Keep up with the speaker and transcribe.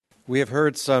We have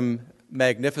heard some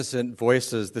magnificent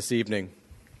voices this evening.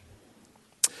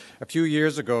 A few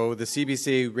years ago, the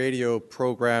CBC radio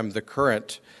program The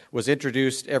Current was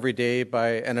introduced every day by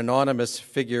an anonymous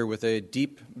figure with a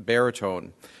deep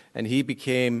baritone, and he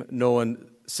became known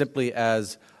simply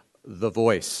as The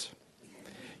Voice.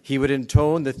 He would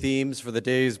intone the themes for the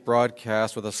day's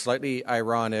broadcast with a slightly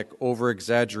ironic,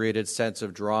 over-exaggerated sense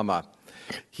of drama.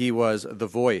 He was The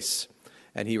Voice,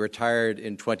 and he retired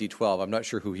in 2012. I'm not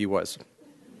sure who he was.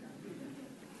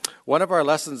 One of our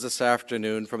lessons this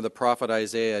afternoon from the prophet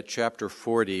Isaiah chapter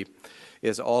 40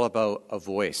 is all about a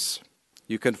voice.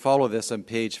 You can follow this on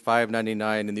page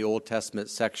 599 in the Old Testament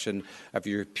section of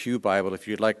your Pew Bible if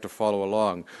you'd like to follow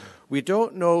along. We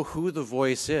don't know who the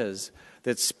voice is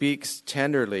that speaks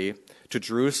tenderly to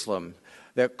Jerusalem,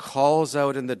 that calls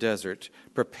out in the desert,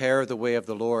 "Prepare the way of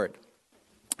the Lord,"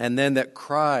 and then that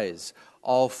cries,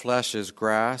 "All flesh is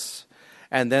grass,"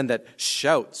 and then that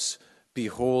shouts,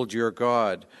 "Behold your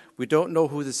God." We don't know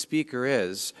who the speaker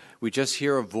is. We just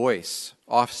hear a voice,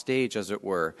 off stage as it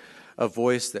were, a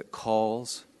voice that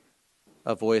calls,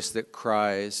 a voice that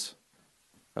cries,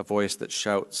 a voice that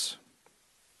shouts.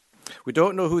 We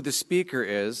don't know who the speaker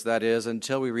is, that is,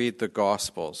 until we read the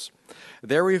Gospels.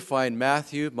 There we find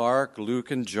Matthew, Mark, Luke,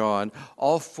 and John,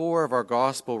 all four of our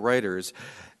Gospel writers,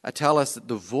 tell us that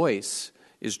the voice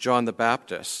is John the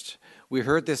Baptist. We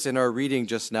heard this in our reading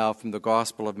just now from the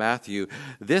Gospel of Matthew.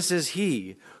 This is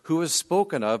he who was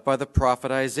spoken of by the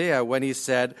prophet Isaiah when he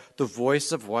said, "The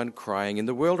voice of one crying in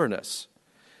the wilderness."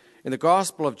 In the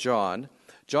Gospel of John,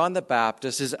 John the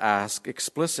Baptist is asked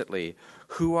explicitly,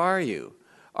 "Who are you?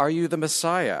 Are you the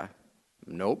Messiah?"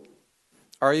 Nope.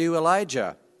 Are you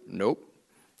Elijah? Nope.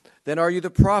 Then are you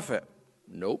the prophet?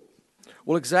 Nope.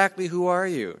 Well, exactly who are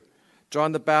you?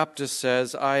 John the Baptist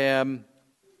says, "I am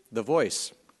the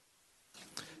voice."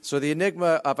 So the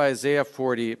enigma of Isaiah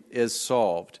 40 is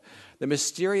solved. The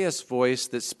mysterious voice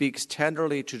that speaks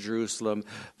tenderly to Jerusalem,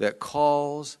 that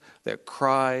calls, that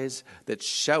cries, that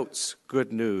shouts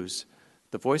good news,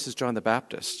 the voice is John the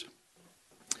Baptist.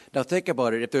 Now think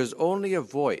about it. If there's only a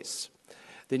voice,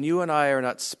 then you and I are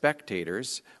not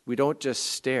spectators. We don't just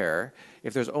stare.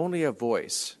 If there's only a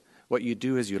voice, what you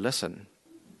do is you listen.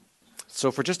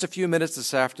 So for just a few minutes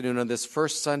this afternoon on this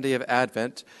first Sunday of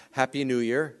Advent, Happy New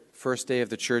Year, first day of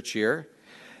the church year.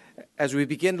 As we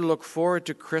begin to look forward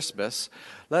to Christmas,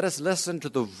 let us listen to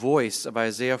the voice of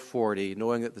Isaiah 40,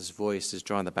 knowing that this voice is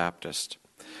John the Baptist.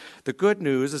 The good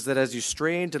news is that as you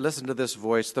strain to listen to this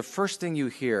voice, the first thing you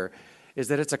hear is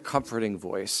that it's a comforting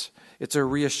voice. It's a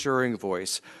reassuring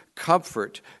voice.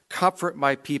 Comfort, comfort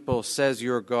my people, says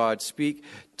your God. Speak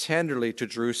tenderly to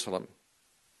Jerusalem.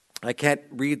 I can't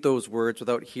read those words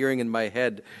without hearing in my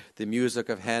head the music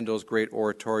of Handel's great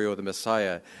oratorio, The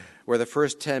Messiah, where the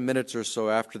first 10 minutes or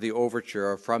so after the overture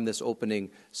are from this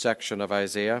opening section of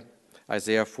Isaiah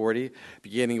 40,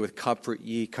 beginning with comfort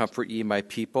ye, my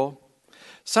people.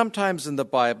 Sometimes in the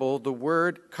Bible, the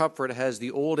word comfort has the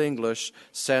Old English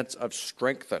sense of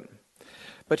strengthen.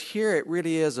 But here it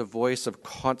really is a voice of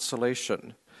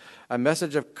consolation, a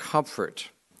message of comfort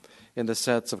in the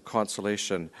sense of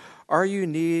consolation. Are you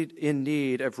in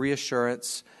need of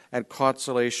reassurance and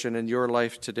consolation in your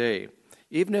life today?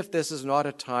 Even if this is not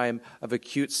a time of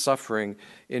acute suffering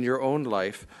in your own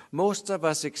life, most of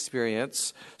us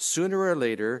experience, sooner or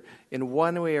later, in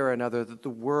one way or another, that the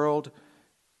world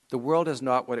is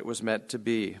not what it was meant to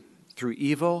be. Through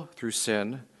evil, through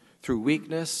sin, through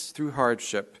weakness, through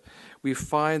hardship, we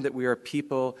find that we are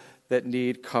people that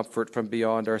need comfort from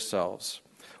beyond ourselves.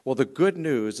 Well, the good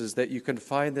news is that you can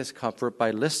find this comfort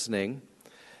by listening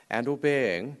and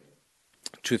obeying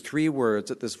to three words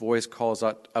that this voice calls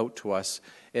out to us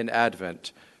in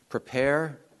Advent: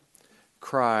 prepare,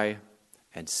 cry,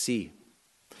 and see.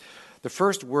 The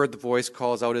first word the voice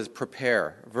calls out is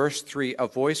prepare. Verse 3, a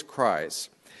voice cries,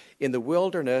 "In the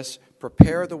wilderness,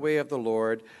 prepare the way of the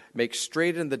Lord, make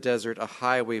straight in the desert a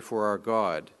highway for our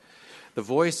God." The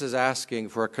voice is asking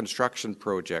for a construction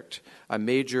project, a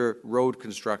major road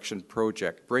construction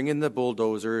project. Bring in the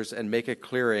bulldozers and make a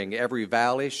clearing. Every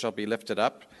valley shall be lifted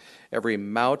up, every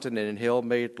mountain and hill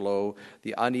made low.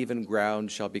 The uneven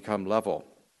ground shall become level.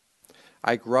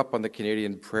 I grew up on the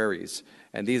Canadian prairies,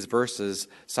 and these verses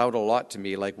sound a lot to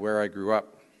me like where I grew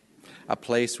up, a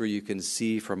place where you can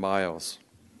see for miles.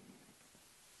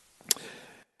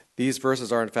 These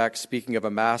verses are, in fact, speaking of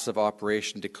a massive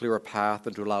operation to clear a path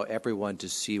and to allow everyone to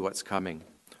see what's coming.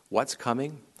 What's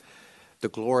coming? The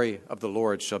glory of the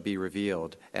Lord shall be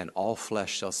revealed, and all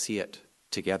flesh shall see it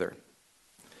together.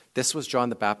 This was John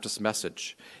the Baptist's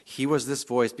message. He was this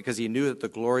voice because he knew that the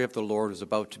glory of the Lord was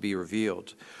about to be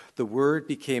revealed. The Word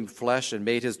became flesh and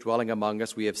made his dwelling among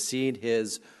us. We have seen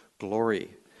his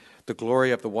glory, the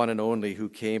glory of the one and only who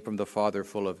came from the Father,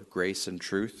 full of grace and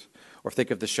truth. Or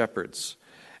think of the shepherds,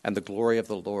 and the glory of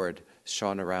the Lord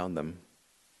shone around them.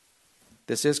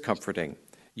 This is comforting.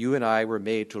 You and I were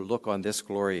made to look on this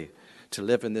glory, to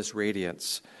live in this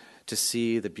radiance, to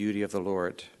see the beauty of the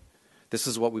Lord. This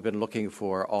is what we've been looking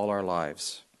for all our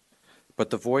lives.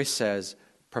 But the voice says,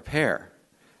 prepare,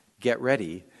 get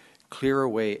ready, clear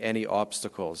away any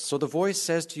obstacles. So the voice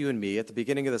says to you and me at the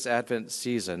beginning of this Advent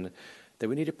season that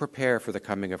we need to prepare for the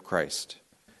coming of Christ.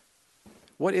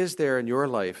 What is there in your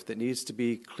life that needs to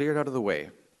be cleared out of the way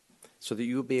so that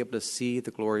you will be able to see the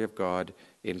glory of God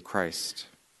in Christ?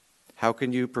 How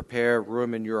can you prepare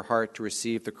room in your heart to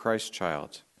receive the Christ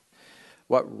child?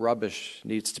 What rubbish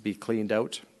needs to be cleaned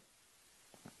out?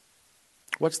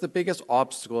 What's the biggest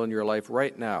obstacle in your life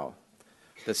right now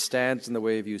that stands in the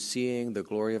way of you seeing the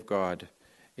glory of God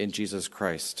in Jesus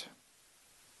Christ?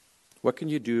 What can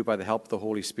you do by the help of the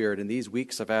Holy Spirit in these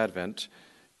weeks of Advent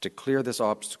to clear this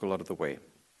obstacle out of the way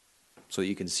so that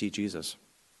you can see Jesus?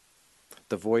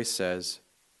 The voice says,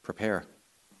 prepare.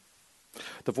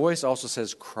 The voice also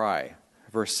says, cry.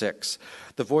 Verse 6.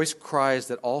 The voice cries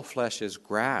that all flesh is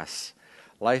grass.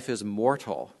 Life is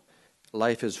mortal.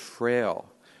 Life is frail.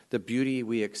 The beauty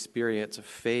we experience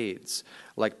fades,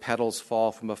 like petals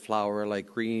fall from a flower, like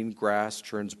green grass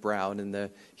turns brown in the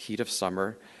heat of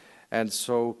summer. And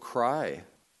so cry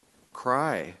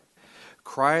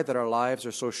that our lives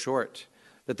are so short,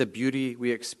 that the beauty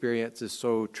we experience is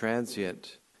so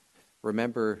transient.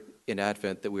 Remember in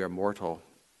Advent that we are mortal.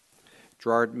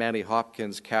 Gerard Manley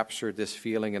Hopkins captured this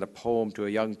feeling in a poem to a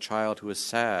young child who is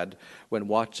sad when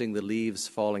watching the leaves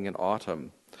falling in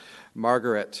autumn.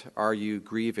 Margaret, are you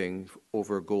grieving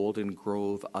over golden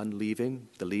grove unleaving,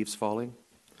 the leaves falling?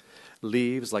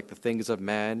 Leaves like the things of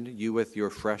man, you with your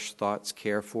fresh thoughts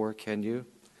care for, can you?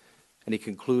 And he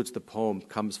concludes the poem,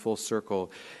 comes full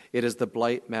circle. It is the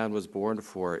blight man was born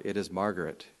for, it is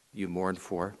Margaret you mourn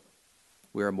for.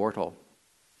 We are mortal.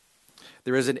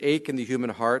 There is an ache in the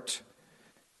human heart,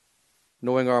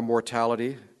 knowing our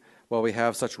mortality, while we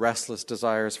have such restless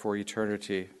desires for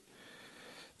eternity.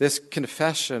 This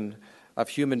confession of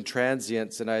human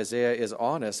transience in Isaiah is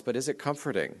honest, but is it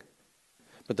comforting?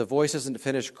 But the voice isn't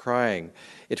finished crying.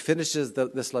 It finishes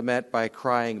this lament by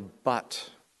crying, but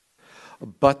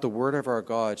the word of our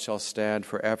God shall stand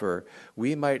forever.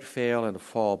 We might fail and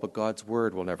fall, but God's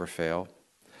word will never fail.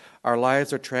 Our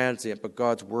lives are transient, but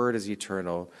God's word is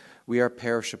eternal. We are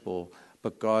perishable,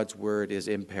 but God's word is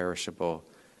imperishable.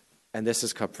 And this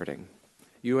is comforting.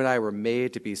 You and I were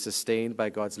made to be sustained by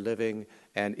God's living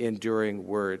and enduring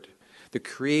word. The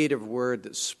creative word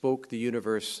that spoke the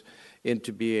universe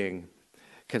into being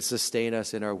can sustain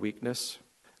us in our weakness.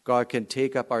 God can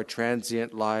take up our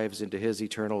transient lives into his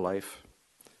eternal life,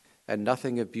 and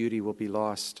nothing of beauty will be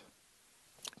lost.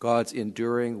 God's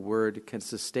enduring word can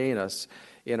sustain us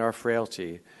in our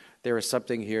frailty. There is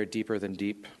something here deeper than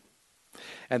deep.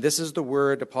 And this is the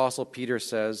word the apostle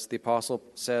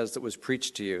says that was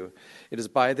preached to you. It is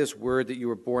by this word that you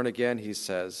were born again, he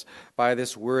says. By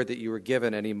this word that you were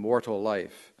given an immortal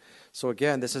life. So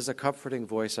again, this is a comforting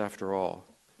voice after all.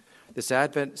 This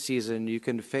Advent season, you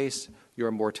can face your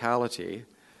mortality.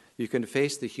 You can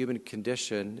face the human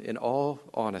condition in all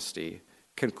honesty,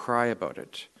 can cry about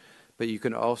it. But you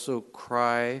can also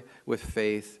cry with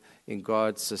faith in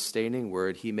God's sustaining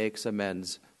word. He makes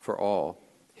amends for all.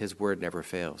 His word never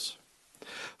fails.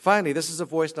 Finally, this is a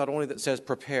voice not only that says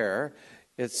prepare,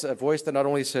 it's a voice that not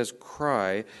only says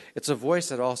cry, it's a voice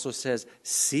that also says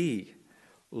see,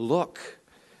 look,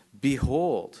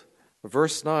 behold.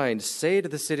 Verse 9, say to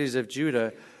the cities of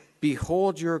Judah,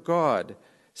 behold your God,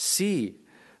 see,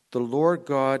 the Lord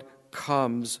God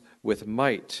comes with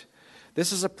might.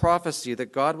 This is a prophecy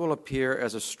that God will appear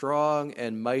as a strong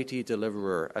and mighty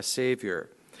deliverer, a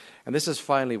savior. And this is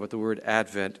finally what the word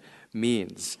Advent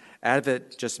means.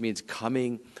 Advent just means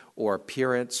coming or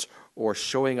appearance or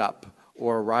showing up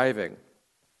or arriving.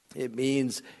 It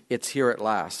means it's here at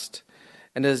last.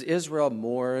 And as Israel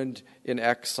mourned in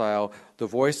exile, the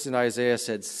voice in Isaiah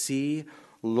said, see,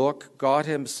 look, God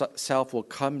himself will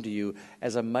come to you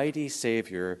as a mighty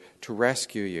Savior to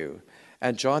rescue you.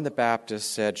 And John the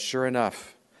Baptist said, sure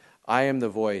enough, I am the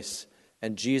voice,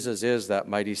 and Jesus is that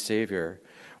mighty Savior.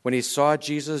 When he saw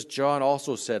Jesus, John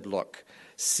also said, look,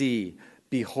 see,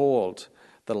 behold,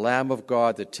 the Lamb of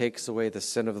God that takes away the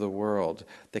sin of the world.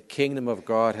 The kingdom of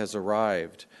God has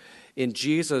arrived. In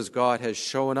Jesus, God has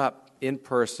shown up in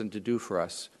person to do for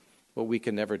us what we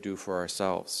can never do for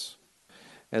ourselves.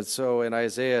 And so in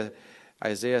Isaiah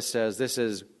says, this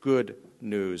is good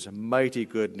news, mighty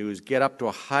good news. Get up to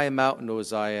a high mountain, O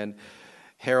Zion,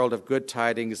 herald of good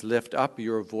tidings, lift up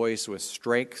your voice with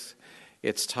strength.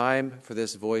 It's time for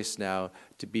this voice now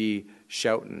to be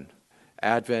shouting.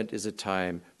 Advent is a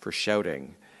time for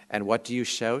shouting. And what do you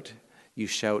shout? You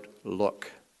shout,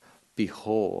 look,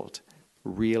 behold,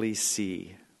 really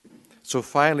see. So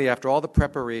finally, after all the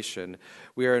preparation,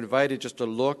 we are invited just to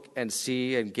look and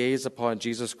see and gaze upon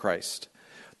Jesus Christ,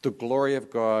 the glory of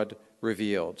God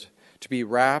revealed. To be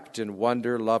wrapped in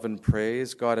wonder, love, and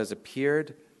praise, God has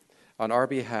appeared on our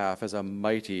behalf as a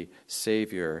mighty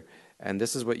Savior. And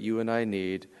this is what you and I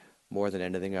need more than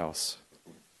anything else.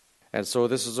 And so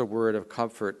this is a word of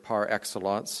comfort par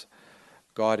excellence.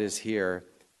 God is here.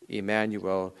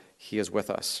 Emmanuel, he is with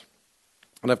us.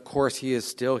 And of course, he is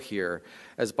still here,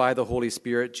 as by the Holy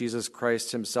Spirit, Jesus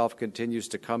Christ himself continues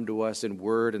to come to us in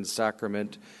word and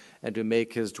sacrament and to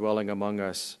make his dwelling among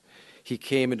us. He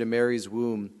came into Mary's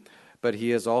womb, but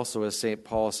he is also, as St.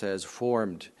 Paul says,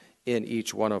 formed in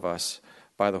each one of us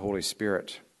by the Holy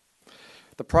Spirit.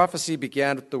 The prophecy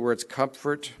began with the words,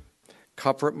 comfort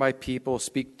my people,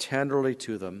 speak tenderly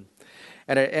to them.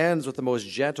 And it ends with the most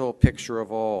gentle picture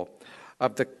of all,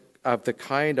 of the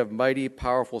kind of mighty,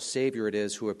 powerful Savior it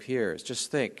is who appears. Just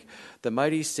think, the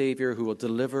mighty Savior who will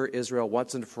deliver Israel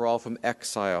once and for all from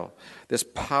exile, this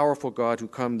powerful God who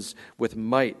comes with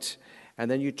might. And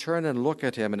then you turn and look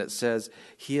at him, and it says,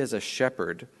 he is a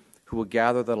shepherd who will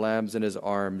gather the lambs in his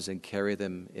arms and carry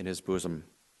them in his bosom.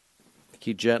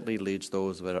 He gently leads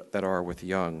those that are with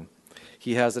young.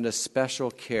 He has an especial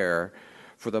care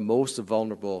for the most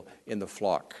vulnerable in the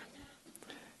flock.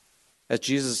 As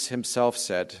Jesus himself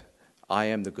said, I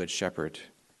am the good shepherd,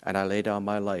 and I lay down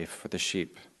my life for the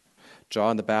sheep.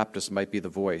 John the Baptist might be the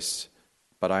voice,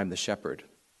 but I am the shepherd,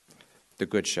 the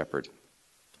good shepherd.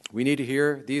 We need to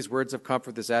hear these words of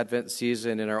comfort this Advent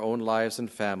season in our own lives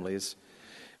and families.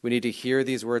 We need to hear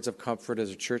these words of comfort as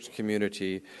a church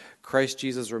community. Christ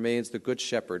Jesus remains the good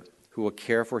shepherd who will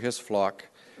care for his flock,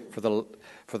 for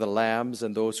the lambs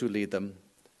and those who lead them,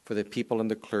 for the people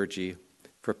and the clergy,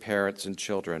 for parents and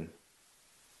children.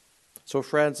 So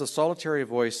friends, the solitary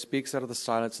voice speaks out of the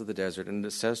silence of the desert, and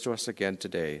it says to us again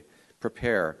today,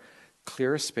 prepare,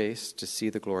 clear a space to see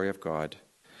the glory of God.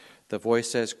 The voice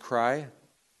says, cry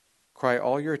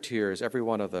all your tears, every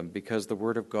one of them, because the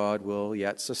word of God will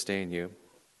yet sustain you.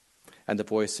 And the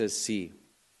voice says, see,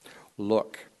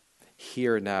 look,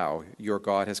 hear now, your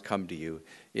God has come to you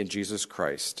in Jesus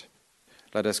Christ.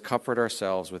 Let us comfort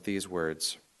ourselves with these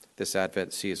words this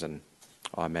Advent season.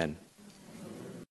 Amen.